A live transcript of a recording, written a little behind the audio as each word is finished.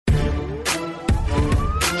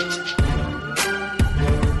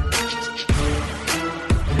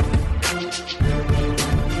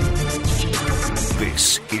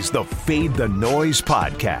the Fade the Noise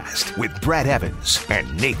podcast with Brad Evans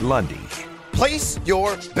and Nate Lundy. Place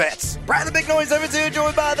your bets. Brad the Big Noise Evans here,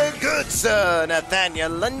 joined by the good sir,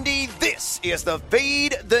 Nathaniel Lundy. This is the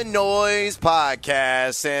Fade the Noise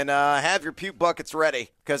podcast. And have your puke buckets ready,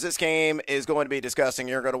 because this game is going to be disgusting.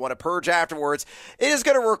 You're going to want to purge afterwards. It is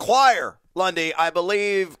going to require, Lundy, I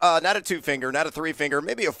believe, not a 2-finger, not a 3-finger,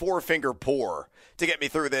 maybe a 4-finger pour to get me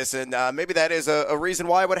through this, and maybe that is a reason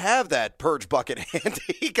why I would have that purge bucket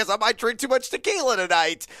handy, because I might drink too much tequila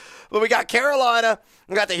tonight. But we got Carolina,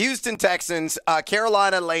 we got the Houston Texans.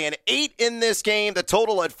 Carolina laying 8 in this game, the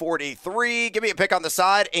total at 43. Give me a pick on the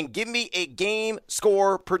side, and give me a game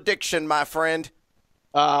score prediction, my friend.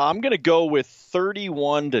 I'm going to go with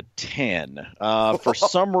 31-10. For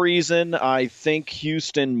some reason, I think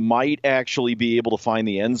Houston might actually be able to find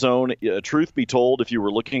the end zone. Truth be told, if you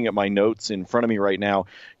were looking at my notes in front of me right now,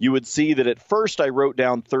 you would see that at first I wrote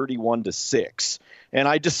down 31-6. And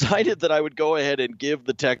I decided that I would go ahead and give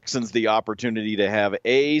the Texans the opportunity to have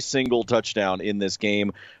a single touchdown in this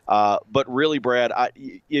game. But really, Brad,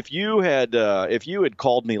 if you had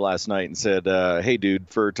called me last night and said, "Hey, dude,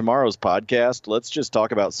 for tomorrow's podcast, let's just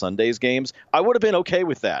talk about Sunday's games," I would have been okay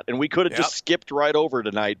with that, and we could have just skipped right over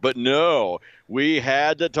tonight. But no, we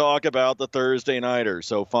had to talk about the Thursday nighter.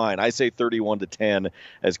 So fine, I say 31-10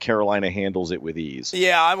 as Carolina handles it with ease.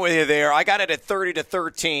 Yeah, I'm with you there. I got it at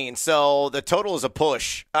 30-13, so the total is a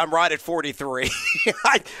push. I'm right at 43.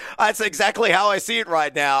 That's exactly how I see it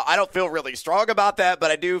right now. I don't feel really strong about that,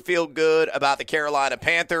 but I do feel good about the Carolina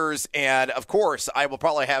Panthers. And, of course, I will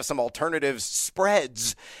probably have some alternative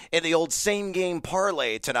spreads in the old same-game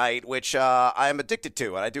parlay tonight, which I'm addicted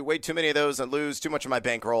to. And I do way too many of those and lose too much of my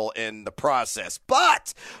bankroll in the process.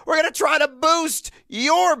 But we're going to try to boost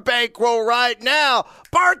your bankroll right now.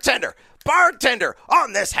 Bartender,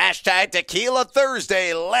 on this hashtag Tequila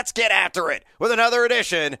Thursday, let's get after it with another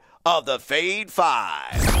edition of the Fade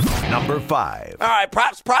 5. Number 5. All right,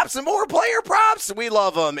 props, and more player props. We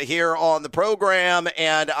love them here on the program,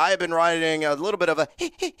 and I've been riding a little bit of a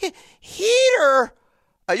heater.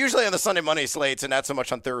 Usually on the Sunday Monday slates, and not so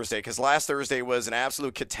much on Thursday, because last Thursday was an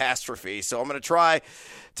absolute catastrophe. So I'm going to try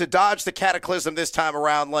to dodge the cataclysm this time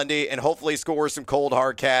around, Lundy, and hopefully score some cold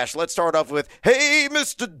hard cash. Let's start off with, hey,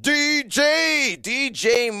 Mr.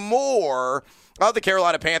 DJ Moore of the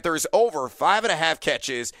Carolina Panthers, over 5.5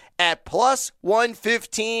 catches at plus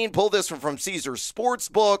 115. Pull this from Caesars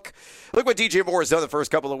Sportsbook. Look what DJ Moore has done the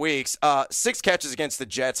first couple of weeks. 6 catches against the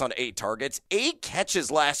Jets on 8 targets. 8 catches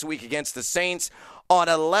last week against the Saints on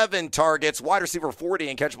 11 targets, wide receiver 40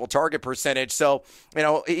 in catchable target percentage. So,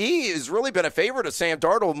 he has really been a favorite of Sam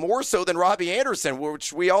Darnold, more so than Robbie Anderson,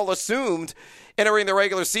 which we all assumed entering the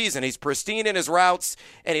regular season. He's pristine in his routes,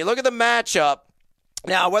 and you look at the matchup.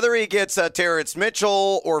 Now, whether he gets Terrence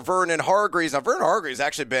Mitchell or Vernon Hargreaves, now Vernon Hargreaves has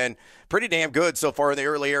actually been pretty damn good so far in the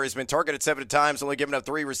early year. He's been targeted 7 times, only given up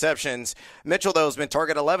 3 receptions. Mitchell, though, has been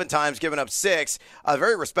targeted 11 times, given up 6.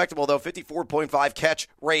 Very respectable, though, 54.5 catch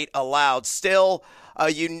rate allowed. Still,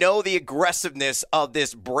 the aggressiveness of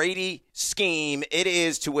this Brady scheme. It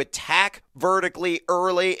is to attack vertically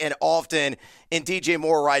early and often. In DJ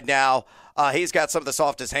Moore right now, he's got some of the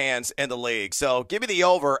softest hands in the league. So give me the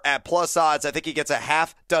over at plus odds. I think he gets a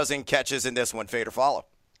half dozen catches in this one. Fade or follow?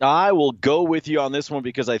 I will go with you on this one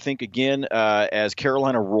because I think, again, as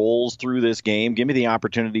Carolina rolls through this game, give me the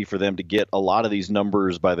opportunity for them to get a lot of these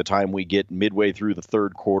numbers by the time we get midway through the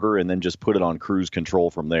third quarter and then just put it on cruise control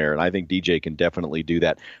from there. And I think DJ can definitely do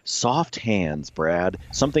that. Soft hands, Brad,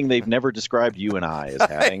 something they've never described you and I as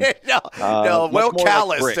having. no, well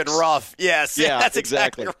calloused and rough. Yes, yeah, that's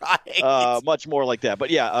exactly right. Much more like that. But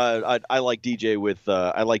yeah, I like DJ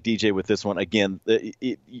with this one. Again,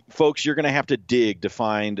 folks, you're going to have to dig to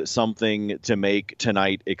find something to make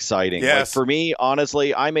tonight exciting. Yes. Like for me,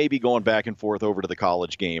 honestly, I may be going back and forth over to the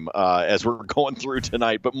college game as we're going through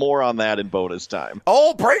tonight, but more on that in bonus time.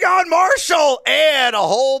 Oh, bring on Marshall and a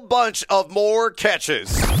whole bunch of more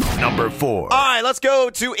catches. Number 4. All right, let's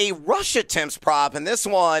go to a rush attempts prop, and this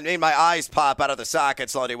one made my eyes pop out of the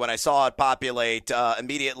sockets, Lundy, when I saw it populate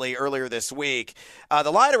immediately earlier this week.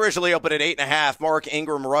 The line originally opened at 8.5, Mark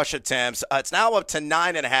Ingram rush attempts. It's now up to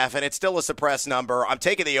 9.5, and it's still a suppressed number. I'm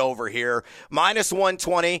taking the over here. Minus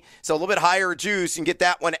 120, so a little bit higher juice. You can get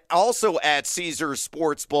that one also at Caesars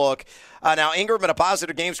Sportsbook. Now, Ingram in a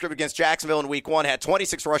positive game script against Jacksonville in week 1 had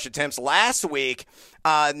 26 rush attempts last week,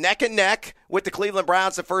 neck and neck with the Cleveland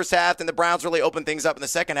Browns the first half, and the Browns really opened things up in the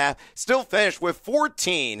second half. Still finished with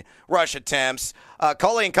 14 rush attempts.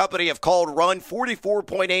 Culley and company have called run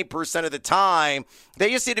 44.8% of the time.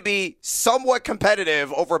 They just need to be somewhat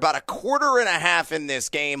competitive over about a quarter and a half in this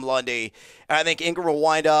game, Lundy. And I think Ingram will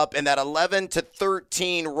wind up in that 11 to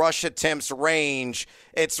 13 rush attempts range.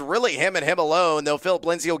 It's really him and him alone, though Philip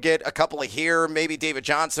Lindsay will get a couple of here, maybe David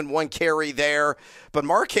Johnson, one carry there. But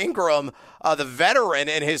Mark Ingram, the veteran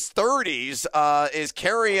in his 30s, is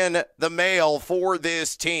carrying the mail for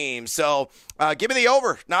this team. So give me the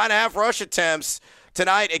over, 9.5 rush attempts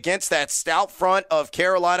tonight against that stout front of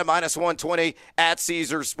Carolina, minus 120 at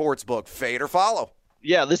Caesars Sportsbook. Fade or follow.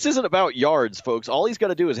 Yeah, this isn't about yards, folks. All he's got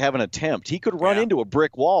to do is have an attempt. He could run into a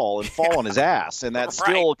brick wall and fall on his ass, and that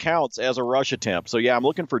still counts as a rush attempt. So, yeah, I'm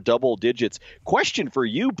looking for double digits. Question for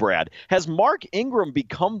you, Brad. Has Mark Ingram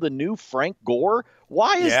become the new Frank Gore?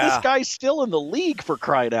 Why is this guy still in the league, for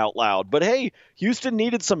crying out loud? But, hey, Houston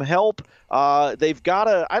needed some help. They've got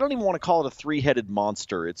I don't even want to call it a three-headed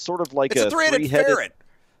monster. It's sort of like a three-headed ferret.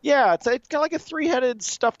 Yeah, it's kind of like a three-headed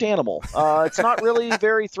stuffed animal. It's not really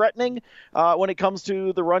very threatening when it comes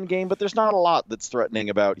to the run game, but there's not a lot that's threatening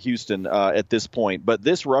about Houston at this point. But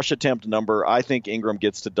this rush attempt number, I think Ingram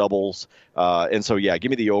gets to doubles. And so, yeah, give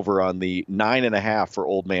me the over on the 9.5 for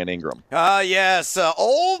Old Man Ingram. Yes,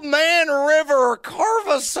 Old Man River, carve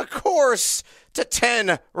us a course to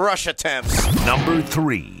 10 rush attempts. Number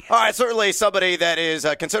 3. All right, certainly somebody that is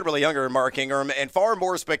considerably younger than Mark Ingram and far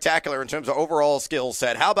more spectacular in terms of overall skill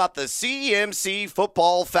set. How about the CMC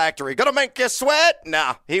Football Factory? Gonna make you sweat?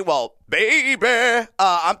 Nah, he won't. Baby.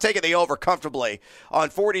 I'm taking the over comfortably on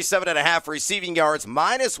 47.5 receiving yards,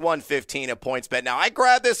 minus 115 at PointsBet. Now, I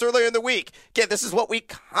grabbed this earlier in the week. Again, this is what we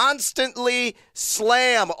constantly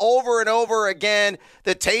slam over and over again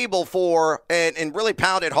the table for and really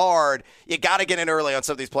pound it hard. You got to get in early on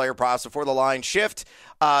some of these player props before the line shift.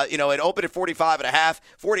 It opened at 45.5.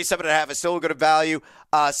 47.5 is still a good value.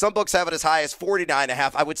 Some books have it as high as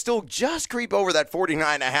 49.5. I would still just creep over that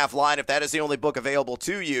 49.5 line if that is the only book available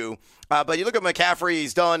to you. But you look at McCaffrey,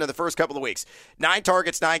 he's done in the first couple of weeks. 9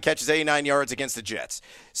 targets, 9 catches, 89 yards against the Jets.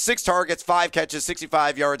 6 targets, 5 catches,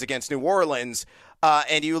 65 yards against New Orleans.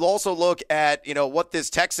 And you also look at, what this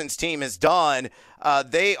Texans team has done.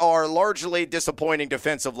 They are largely disappointing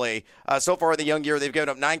defensively. So far in the young year, they've given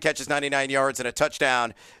up 9 catches, 99 yards, and a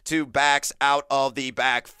touchdown to backs out of the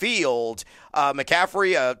backfield.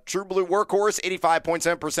 McCaffrey, a true blue workhorse,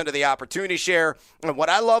 85.7% of the opportunity share. And what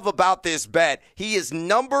I love about this bet, he is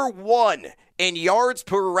number 1 in yards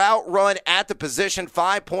per route run at the position,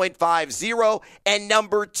 5.50, and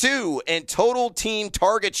number 2 in total team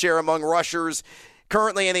target share among rushers,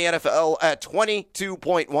 currently in the NFL at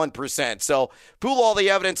 22.1%. So pool all the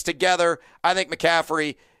evidence together. I think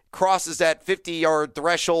McCaffrey crosses that 50-yard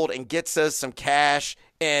threshold and gets us some cash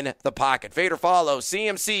in the pocket. Fade or follow,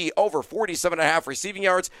 CMC over 47.5 receiving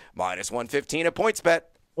yards, minus 115 at PointsBet.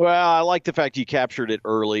 Well, I like the fact you captured it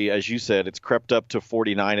early. As you said, it's crept up to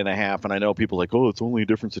 49.5, and I know people are like, it's only a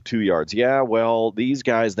difference of 2 yards. Yeah, well, these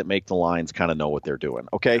guys that make the lines kind of know what they're doing,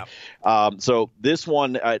 okay? Yeah. So this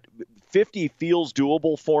one, 50 feels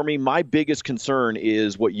doable for me. My biggest concern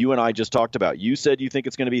is what you and I just talked about. You said you think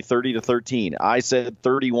it's going to be 30-13. I said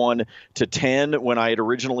 31-10 when I had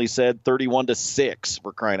originally said 31-6,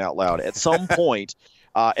 for crying out loud. At some point,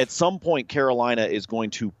 Carolina is going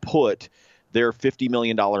to put their $50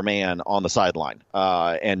 million man on the sideline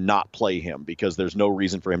and not play him because there's no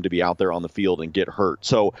reason for him to be out there on the field and get hurt.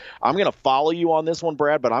 So I'm going to follow you on this one,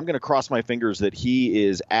 Brad, but I'm going to cross my fingers that he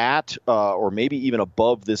is at or maybe even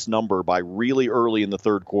above this number by really early in the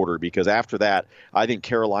third quarter, because after that, I think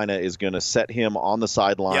Carolina is going to set him on the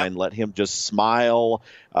sideline, let him just smile,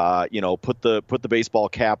 put the baseball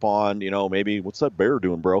cap on, maybe what's that bear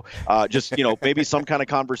doing, bro? Maybe some kind of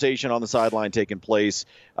conversation on the sideline taking place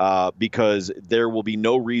because there will be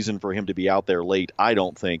no reason for him to be out there late, I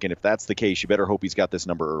don't think. And if that's the case, you better hope he's got this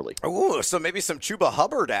number early. Ooh, so maybe some Chuba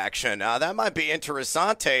Hubbard action. That might be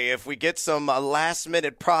interessante if we get some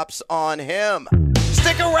last-minute props on him.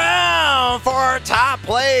 Stick around for our top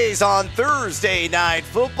plays on Thursday Night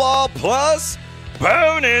Football plus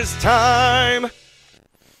bonus time.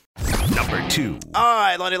 Number 2. All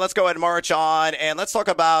right, Lundy, let's go ahead and march on, and let's talk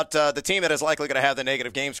about the team that is likely going to have the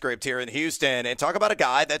negative game script here in Houston, and talk about a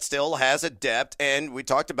guy that still has a depth, and we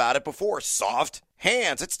talked about it before, soft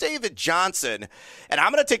hands. It's David Johnson. And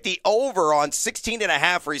I'm going to take the over on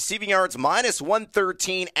 16.5 receiving yards, minus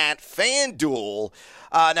 113 at FanDuel.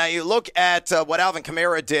 Now, you look at what Alvin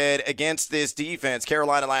Kamara did against this defense,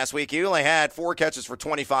 Carolina last week. He only had 4 catches for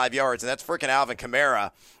 25 yards, and that's freaking Alvin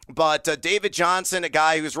Kamara. But David Johnson, a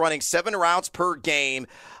guy who's running 7 routes per game,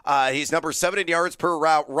 he's number 7 in yards per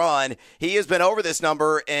route run. He has been over this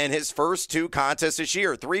number in his first 2 contests this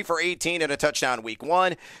year. 3 for 18 and a touchdown week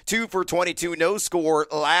 1, 2 for 22, no score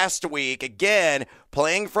last week. Again,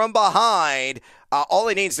 playing from behind. All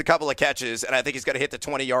he needs is a couple of catches, and I think he's going to hit the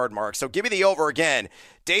 20-yard mark. So give me the over again.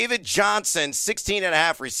 David Johnson,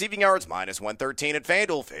 16.5 receiving yards, minus 113 at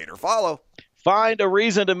FanDuel. Fade or follow. Find a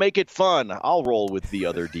reason to make it fun. I'll roll with the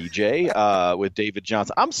other DJ, with David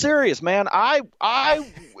Johnson. I'm serious, man. I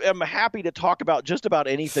am happy to talk about just about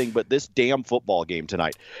anything but this damn football game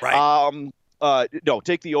tonight. Right. No,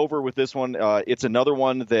 take the over with this one. It's another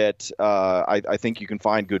one that I think you can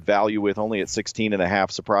find good value with, only at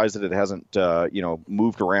 16.5. Surprised that it hasn't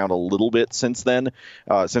moved around a little bit since then,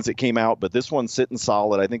 since it came out. But this one's sitting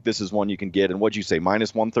solid. I think this is one you can get. And what'd you say,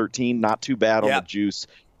 minus 113? Not too bad on the juice.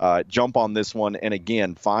 Jump on this one, and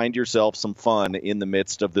again, find yourself some fun in the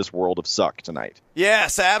midst of this world of suck tonight.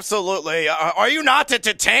 Yes, absolutely. Are you not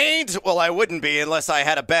entertained? Well, I wouldn't be unless I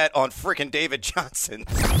had a bet on freaking David Johnson.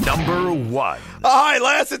 Number 1. All right,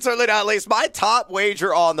 last and certainly not least, my top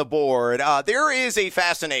wager on the board. There is a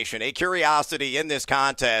fascination, a curiosity in this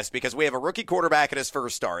contest because we have a rookie quarterback at his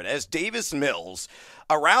first start as Davis Mills.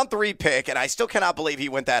 A round 3 pick, and I still cannot believe he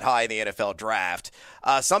went that high in the NFL draft.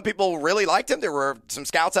 Some people really liked him. There were some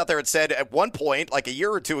scouts out there that said at one point, like a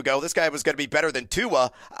year or 2 ago, this guy was going to be better than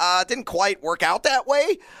Tua. Didn't quite work out that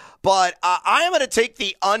way. But I am going to take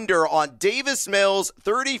the under on Davis Mills,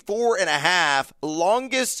 34.5,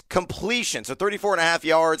 longest completion. So 34.5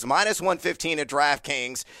 yards, minus 115 at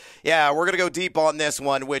DraftKings. Yeah, we're going to go deep on this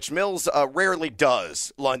one, which Mills rarely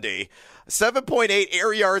does, Lundy. 7.8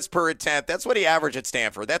 air yards per attempt. That's what he averaged at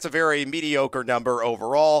Stanford. That's a very mediocre number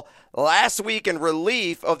overall. Last week in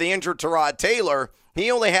relief of the injured Tyrod Taylor, he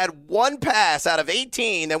only had 1 pass out of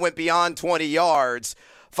 18 that went beyond 20 yards.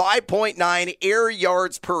 5.9 air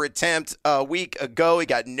yards per attempt a week ago. He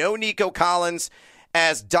got no Nico Collins.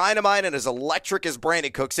 As dynamite and as electric as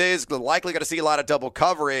Brandon Cooks is, likely going to see a lot of double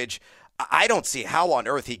coverage. I don't see how on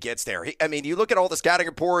earth he gets there. You look at all the scouting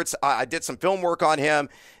reports. I did some film work on him.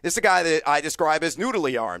 This is a guy that I describe as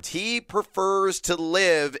noodly armed. He prefers to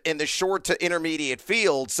live in the short to intermediate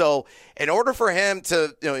field. So in order for him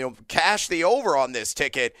to cash the over on this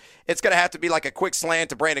ticket, it's going to have to be like a quick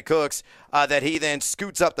slant to Brandon Cooks that he then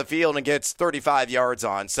scoots up the field and gets 35 yards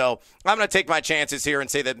on. So I'm going to take my chances here and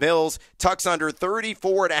say that Mills tucks under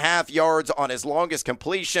 34.5 yards on his longest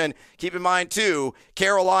completion. Keep in mind, too,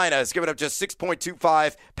 Carolina is giving up just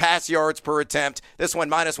 6.25 pass yards per attempt. This one,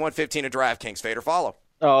 minus 115 at DraftKings. Fade or follow.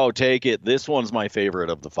 Oh, take it. This one's my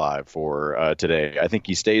favorite of the 5 for today. I think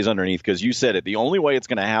he stays underneath because you said it. The only way it's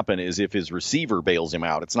going to happen is if his receiver bails him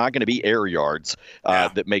out. It's not going to be air yards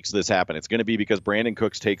that makes this happen. It's going to be because Brandon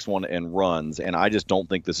Cooks takes one and runs, and I just don't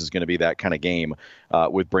think this is going to be that kind of game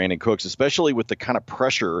with Brandon Cooks, especially with the kind of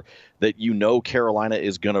pressure that Carolina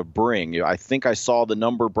is going to bring. I think I saw the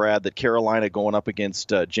number, Brad, that Carolina going up against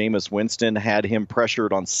Jameis Winston had him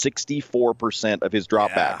pressured on 64% of his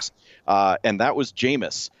dropbacks. And that was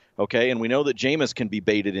Jameis. Okay, and we know that Jameis can be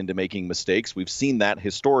baited into making mistakes. We've seen that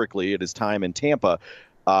historically at his time in Tampa.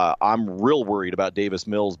 I'm real worried about Davis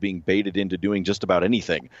Mills being baited into doing just about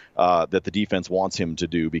anything that the defense wants him to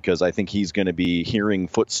do because I think he's going to be hearing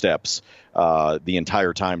footsteps the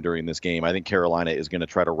entire time during this game. I think Carolina is going to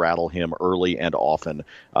try to rattle him early and often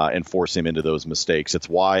and force him into those mistakes. It's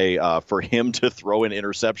why for him to throw an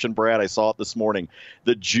interception, Brad, I saw it this morning,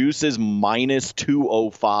 the juice is minus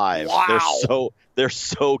 205. Wow. They're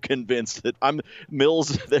so convinced that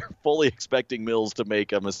they're fully expecting Mills to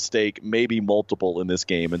make a mistake, maybe multiple in this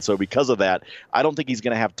game. And so because of that, I don't think he's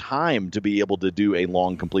going to have time to be able to do a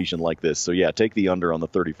long completion like this. So, yeah, take the under on the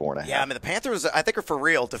 34.5. Yeah, the Panthers, I think, are for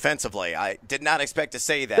real defensively. I did not expect to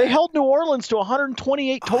say that. They held New Orleans to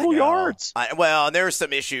 128 total yards. Well, there are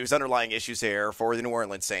some underlying issues here for the New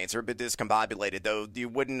Orleans Saints. They're a bit discombobulated, though. You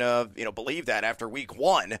wouldn't believe that after week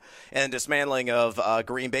 1 and dismantling of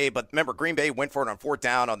Green Bay. But remember, Green Bay went for it on 4th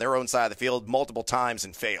down on their own side of the field multiple times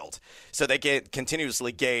and failed. So they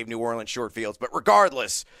continuously gave New Orleans short fields. But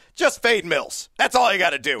regardless, just fade Mills. That's all you got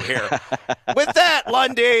to do here. With that,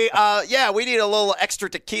 Lundy, we need a little extra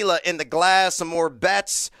tequila in the glass, some more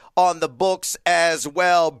bets on the books as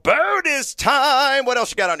well. Bonus time. What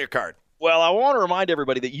else you got on your card? Well, I want to remind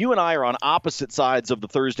everybody that you and I are on opposite sides of the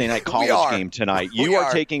Thursday night college game tonight. You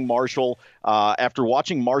are taking Marshall. After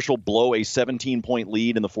watching Marshall blow a 17-point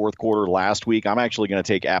lead in the fourth quarter last week, I'm actually going to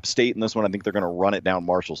take App State in this one. I think they're going to run it down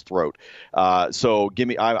Marshall's throat. So give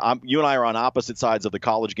me. You and I are on opposite sides of the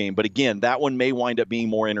college game, but again, that one may wind up being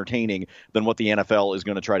more entertaining than what the NFL is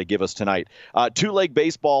going to try to give us tonight. Two-leg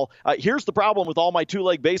baseball. Here's the problem with all my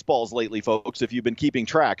two-leg baseballs lately, folks. If you've been keeping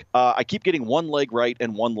track, I keep getting one leg right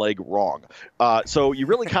and one leg wrong. So you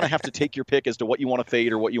really kind of have to take your pick as to what you want to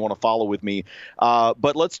fade or what you want to follow with me.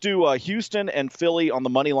 But let's do Houston and Philly on the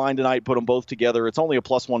money line tonight. Put them both together. It's only a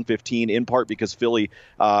plus 115 in part because Philly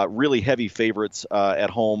really heavy favorites at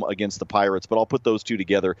home against the Pirates. But I'll put those two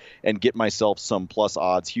together and get myself some plus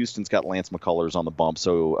odds. Houston's got Lance McCullers on the bump,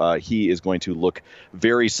 so he is going to look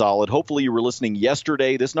very solid. Hopefully you were listening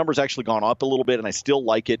yesterday. This number's actually gone up a little bit, and I still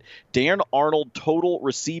like it. Dan Arnold total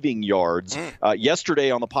receiving yards.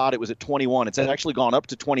 Yesterday on the pod, it was at 21. It's actually gone up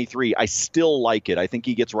to 23. I still like it. I think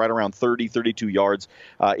he gets right around 30, 32 yards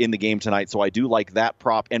in the game tonight, so I do like that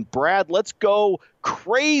prop. And Brad, let's go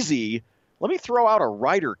crazy. Let me throw out a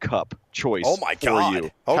Ryder Cup choice for you.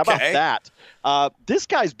 Okay. How about that? This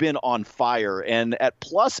guy's been on fire, and at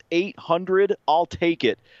plus 800, I'll take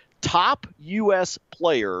it. Top U.S.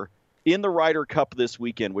 player in the Ryder Cup this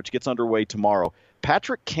weekend, which gets underway tomorrow.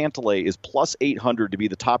 Patrick Cantlay is plus 800 to be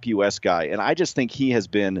the top U.S. guy, and I just think he has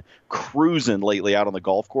been cruising lately out on the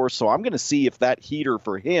golf course, so I'm going to see if that heater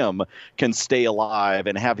for him can stay alive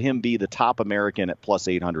and have him be the top American at plus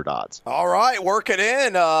 800 odds. All right, work it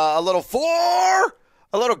in. A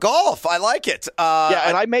little golf. I like it.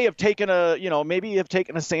 And I may have taken a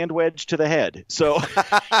sand wedge to the head. So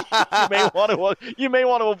you may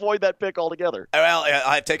want to avoid that pick altogether. Well,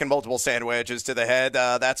 I've taken multiple sand wedges to the head.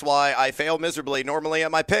 That's why I fail miserably normally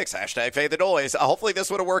at my picks. Hashtag fade the noise. Hopefully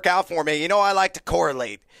this would work out for me. You know, I like to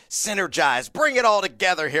correlate, synergize, bring it all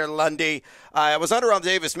together here, Lundy. I was under on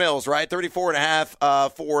Davis Mills, right?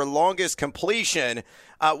 34.5 for longest completion.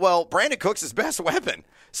 Brandon Cooks' his best weapon.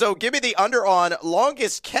 So give me the under on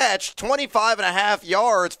longest catch, 25.5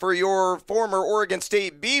 yards for your former Oregon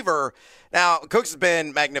State Beaver. Now, Cooks has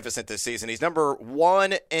been magnificent this season. He's number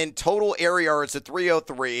one in total air yards at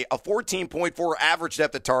 303, a 14.4 average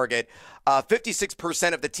depth of target,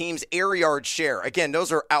 56% of the team's air yard share. Again,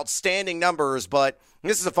 those are outstanding numbers, but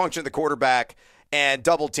this is a function of the quarterback and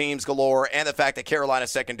double teams galore, and the fact that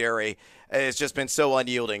Carolina's secondary has just been so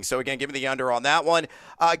unyielding. So, again, give me the under on that one.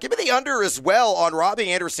 Give me the under as well on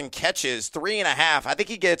Robbie Anderson catches, 3.5. I think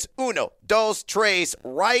he gets uno, dos, tres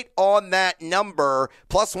right on that number,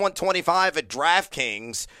 plus 125 at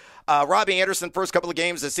DraftKings. Robbie Anderson, first couple of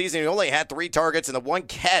games this season, he only had 3 targets and the 1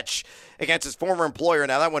 catch against his former employer.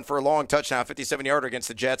 Now, that went for a long touchdown, 57-yarder against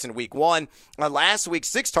the Jets in week 1. Last week,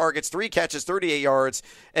 6 targets, 3 catches, 38 yards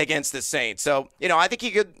against the Saints. So, I think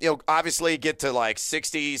he could, obviously get to like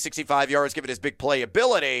 60, 65 yards, given his big play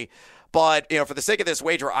ability. But, for the sake of this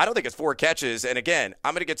wager, I don't think it's 4 catches. And again,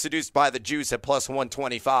 I'm going to get seduced by the juice at plus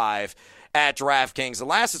 125 at DraftKings. And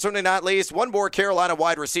last and certainly not least, one more Carolina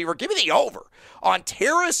wide receiver. Give me the over on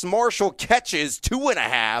Terrace Marshall catches,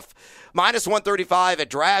 2.5. Minus 135 at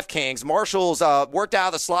DraftKings. Marshall's worked out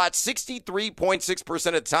of the slot 63.6%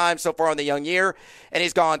 of the time so far in the young year. And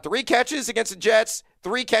he's gone 3 catches against the Jets,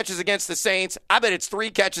 3 catches against the Saints. I bet it's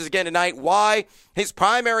 3 catches again tonight. Why? His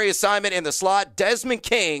primary assignment in the slot, Desmond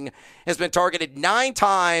King, has been targeted 9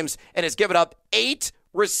 times and has given up 8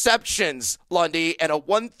 receptions, Lundy, and a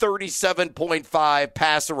 137.5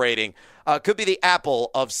 passer rating. Could be the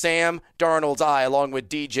apple of Sam Darnold's eye along with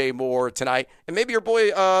DJ Moore tonight. And maybe your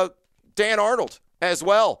boy Dan Arnold as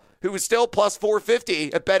well, who is still plus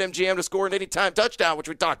 450 at BetMGM to score an anytime touchdown, which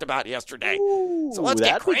we talked about yesterday. Ooh, so let's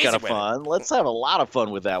get crazy kind of with fun. Let's have a lot of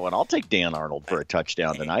fun with that one. I'll take Dan Arnold for a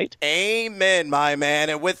touchdown tonight. Amen, my man.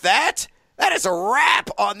 And with that is a wrap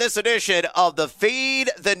on this edition of the Feed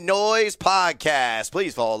the Noise podcast.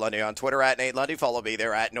 Please follow Lundy on Twitter at Nate Lundy. Follow me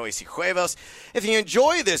there at Noisy Cuevas. If you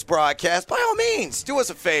enjoy this broadcast, by all means, do us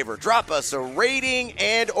a favor. Drop us a rating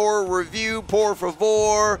and or review, por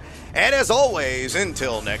favor. And as always,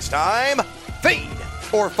 until next time, feed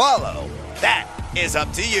or follow. That is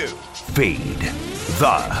up to you. Feed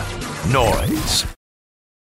the Noise.